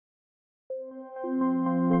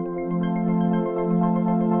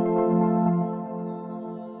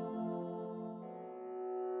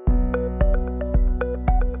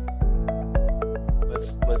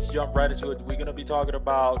Let's jump right into it. We're gonna be talking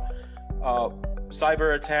about uh,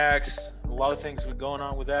 cyber attacks, a lot of things are going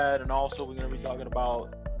on with that, and also we're gonna be talking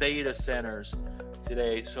about data centers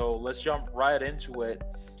today. So let's jump right into it.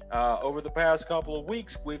 Over the past couple of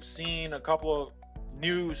weeks, we've seen a couple of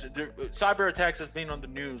news. Cyber attacks has been on the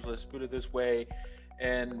news. Let's put it this way,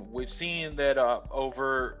 and we've seen that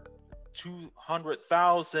over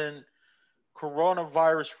 200,000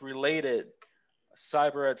 coronavirus related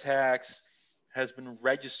cyber attacks has been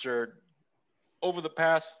registered over the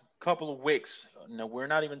past couple of weeks. Now, we're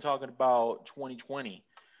not even talking about 2020.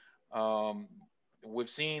 Um, we've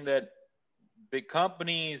seen that big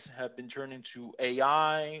companies have been turning to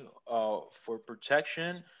AI for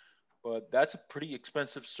protection, but that's a pretty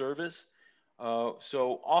expensive service.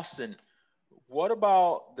 So, Austin, what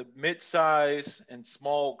about the mid-size and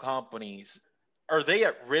small companies? Are they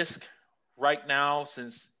at risk right now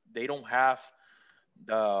since they don't have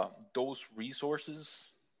those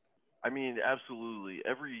resources? I mean, absolutely.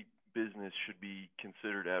 Every business should be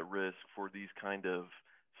considered at risk for these kind of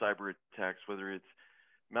cyber attacks, whether it's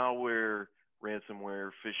malware, ransomware,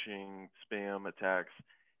 phishing, spam attacks.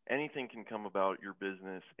 Anything can come about your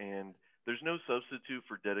business, and there's no substitute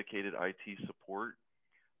for dedicated IT support.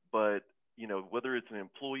 But whether it's an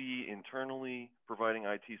employee internally providing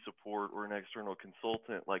IT support or an external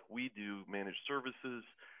consultant like we do, managed services,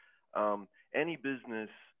 any business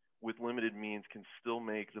with limited means can still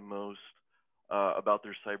make the most about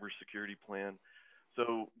their cybersecurity plan.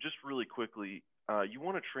 So, just really quickly, you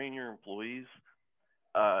want to train your employees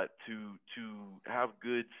to have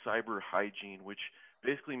good cyber hygiene, which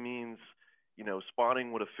basically means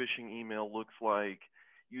spotting what a phishing email looks like,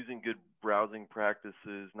 using good browsing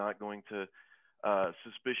practices, not going to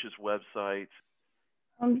suspicious websites.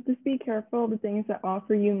 Just be careful the things that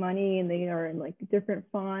offer you money and they are in like different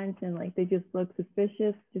fonts and like they just look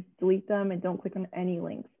suspicious. Just delete them and don't click on any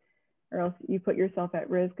links, or else you put yourself at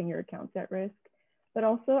risk and your account's at risk. But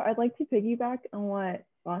also, I'd like to piggyback on what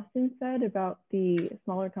Austin said about the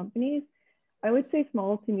smaller companies. I would say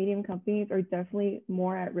small to medium companies are definitely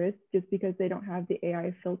more at risk just because they don't have the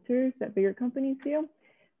AI filters that bigger companies do.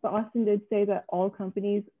 But Austin did say that all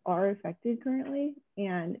companies are affected currently,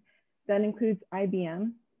 and that includes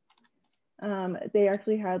IBM. They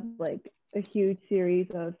actually had like a huge series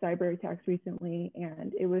of cyber attacks recently,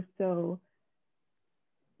 and it was so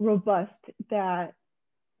robust that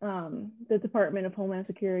the Department of Homeland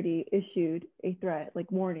Security issued a threat,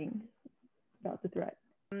 like warning about the threat.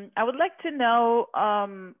 I would like to know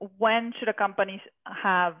when should a company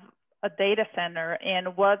have a data center,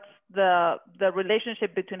 and what's the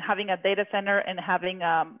relationship between having a data center and having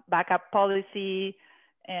a backup policy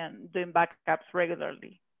and doing backups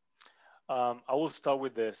regularly? I will start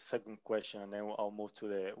with the second question, and then I'll move to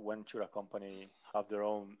the when should a company have their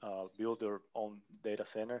own build their own data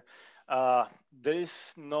center. There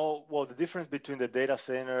is the difference between the data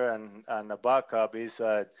center and a backup is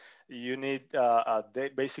that you need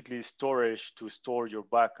basically storage to store your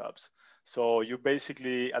backups. So you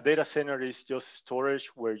basically, a data center is just storage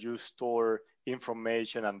where you store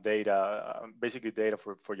information and data, basically data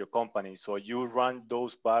for your company. So you run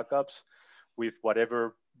those backups with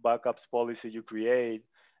whatever backups policy you create,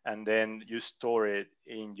 and then you store it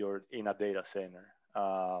in a data center.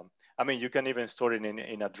 I mean, you can even store it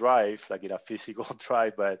in a drive, like in a physical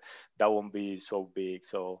drive, but that won't be so big.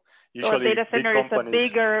 So usually, so a data center is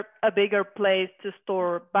a bigger place to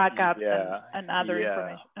store backups and other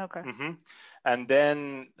information. Okay. Mm-hmm. And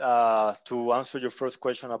then to answer your first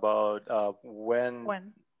question about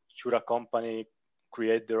when should a company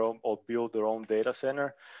create their own or build their own data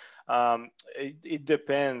center, it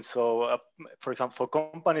depends. So, for example, for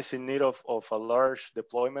companies in need of a large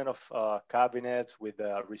deployment of cabinets with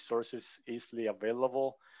resources easily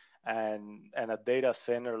available and a data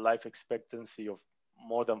center life expectancy of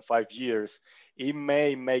more than 5 years, it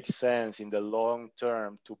may make sense in the long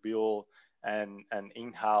term to build an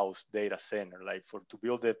in-house data center, like to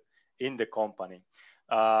build it in the company.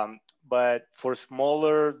 But for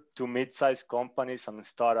smaller to mid-sized companies and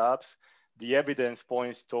startups, the evidence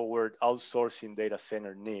points toward outsourcing data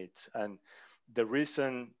center needs. And the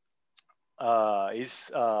reason is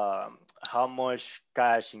how much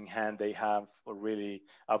cash in hand they have really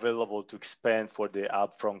available to expend for the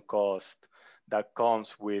upfront cost that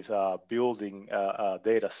comes with building a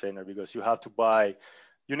data center, because you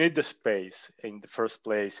need the space in the first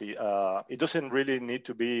place. It doesn't really need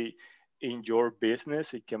to be in your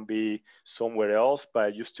business. It can be somewhere else,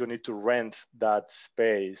 but you still need to rent that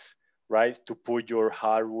space right? To put your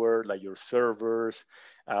hardware, like your servers,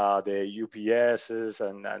 the UPSs,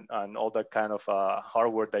 and all that kind of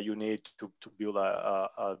hardware that you need to build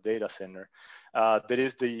a data center. There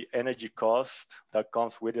is the energy cost that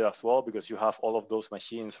comes with it as well, because you have all of those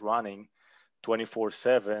machines running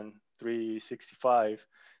 24/7, 365.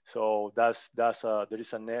 So there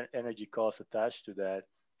is an energy cost attached to that.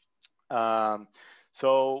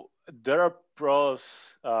 So there are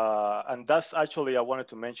pros, and that's actually, I wanted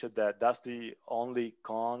to mention that that's the only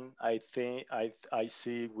con I think I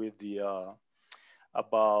see with the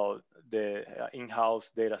about the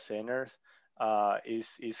in-house data centers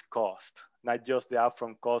is cost. Not just the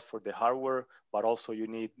upfront cost for the hardware, but also you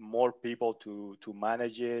need more people to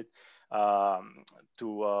manage it, to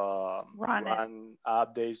run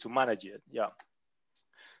updates, to manage it. Yeah.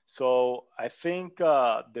 So I think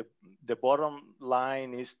the bottom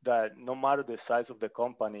line is that no matter the size of the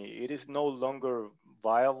company, it is no longer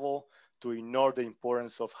viable to ignore the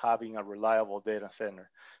importance of having a reliable data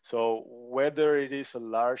center. So whether it is a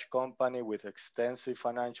large company with extensive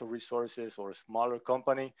financial resources or a smaller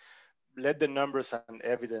company, let the numbers and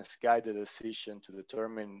evidence guide the decision to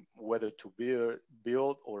determine whether to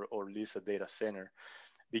build or lease a data center.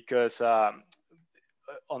 Because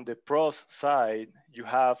on the pros side, you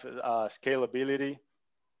have scalability.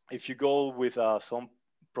 If you go with some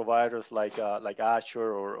providers like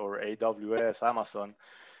Azure or AWS, Amazon,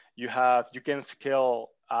 you can scale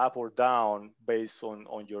up or down based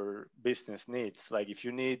on your business needs. Like if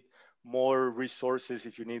you need more resources,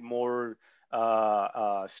 if you need more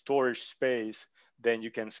storage space, then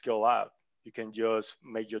you can scale up. You can just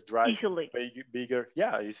make your drives bigger.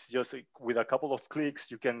 Yeah, it's just with a couple of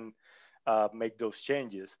clicks, you can make those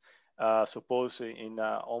changes. Suppose in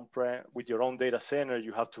on-prem with your own data center,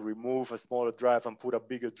 you have to remove a smaller drive and put a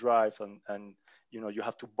bigger drive, and you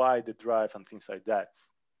have to buy the drive and things like that.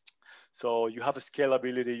 So you have a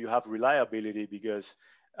scalability, you have reliability, because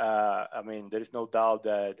I mean, there is no doubt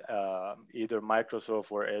that either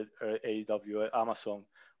Microsoft or AWS, Amazon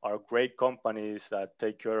are great companies that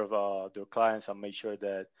take care of their clients and make sure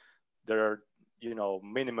that there are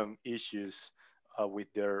minimum issues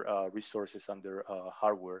with their resources and their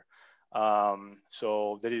hardware.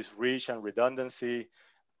 So there is reach and redundancy.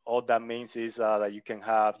 All that means is that you can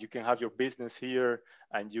have your business here,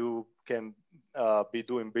 and you can be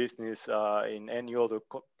doing business in any other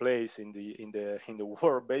place in the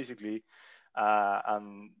world, basically,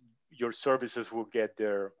 and your services will get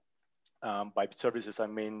there. By services, I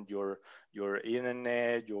mean your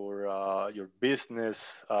internet, your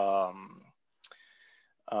business.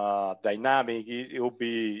 Dynamic, it will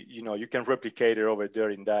be, you can replicate it over there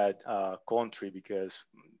in that country, because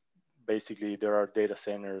basically there are data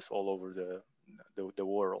centers all over the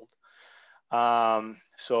world.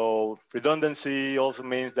 So redundancy also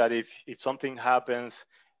means that if something happens,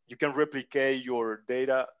 you can replicate your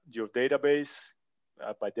database.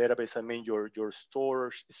 By database, I mean your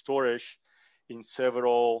storage in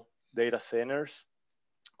several data centers.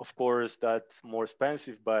 Of course, that's more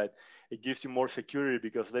expensive, but it gives you more security,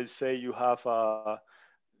 because let's say you have a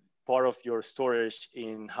part of your storage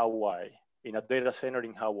in Hawaii, in a data center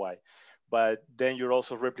in Hawaii, but then you're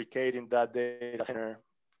also replicating that data center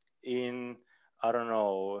in, I don't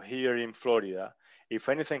know, here in Florida. If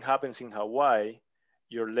anything happens in Hawaii,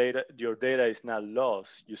 your data is not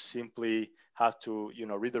lost. You simply have to,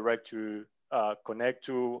 redirect to connect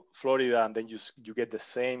to Florida, and then you get the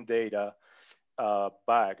same data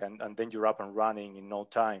back, and then you're up and running in no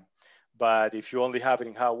time. But if you only have it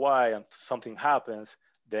in Hawaii and something happens,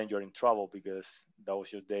 then you're in trouble, because that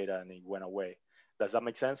was your data and it went away. Does that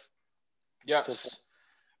make sense? Yes.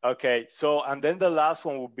 Okay, so, and then the last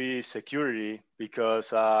one would be security,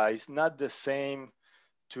 because it's not the same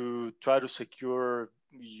to try to secure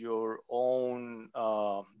your own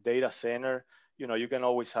data center. You can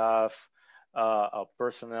always have a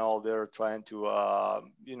personnel there trying to,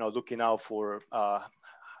 looking out for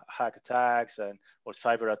hack attacks or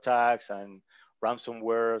cyber attacks and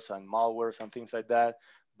ransomwares and malwares and things like that.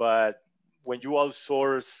 But when you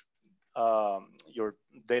outsource your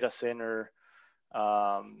data center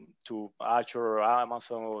to Azure or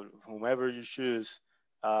Amazon or whomever you choose,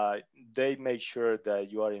 they make sure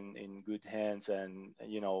that you are in good hands, and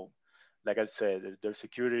like I said, their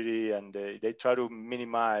security, and they try to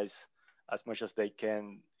minimize as much as they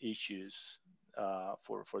can issues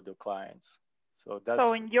for their clients. So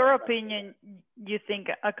in your opinion, you think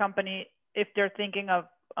a company, if they're thinking of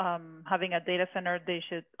having a data center, they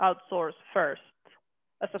should outsource first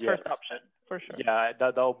as a first option, for sure? Yeah,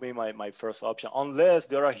 that would be my first option, unless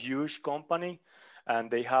they're a huge company and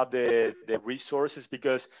they have the resources,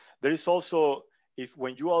 because there is also,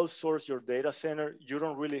 when you outsource your data center, you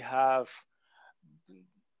don't really have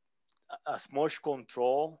as much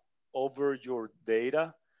control over your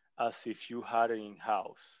data as if you had it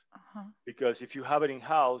in-house. Because if you have it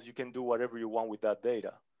in-house, you can do whatever you want with that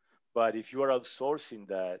data. But if you are outsourcing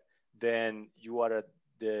that, then you are at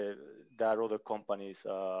that other company's,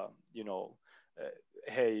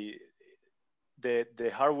 hey,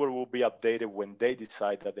 the hardware will be updated when they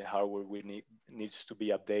decide that the hardware needs to be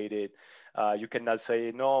updated. You cannot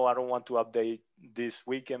say, no, I don't want to update this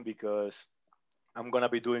weekend because I'm going to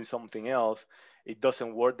be doing something else. It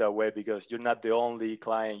doesn't work that way because you're not the only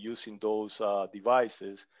client using those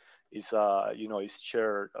devices. It's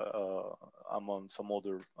shared among some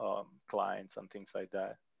other clients and things like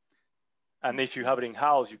that. And if you have it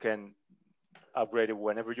in-house, you can upgrade it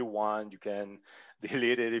whenever you want. You can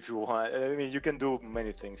delete it if you want. I mean, you can do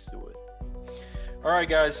many things to it. All right,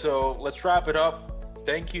 guys. So let's wrap it up.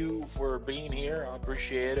 Thank you for being here. I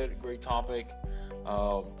appreciate it. Great topic.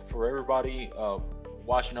 For everybody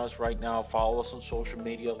watching us right now, follow us on social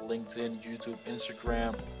media: LinkedIn, YouTube,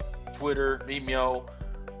 Instagram, Twitter, Vimeo.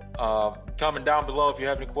 Comment down below if you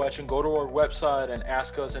have any question. Go to our website and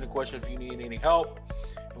ask us any question if you need any help.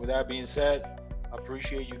 And with that being said, I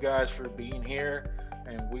appreciate you guys for being here,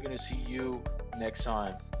 and we're going to see you next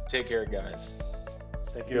time. Take care, guys.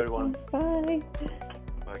 Thank you, everyone. Bye.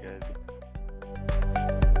 Bye, guys.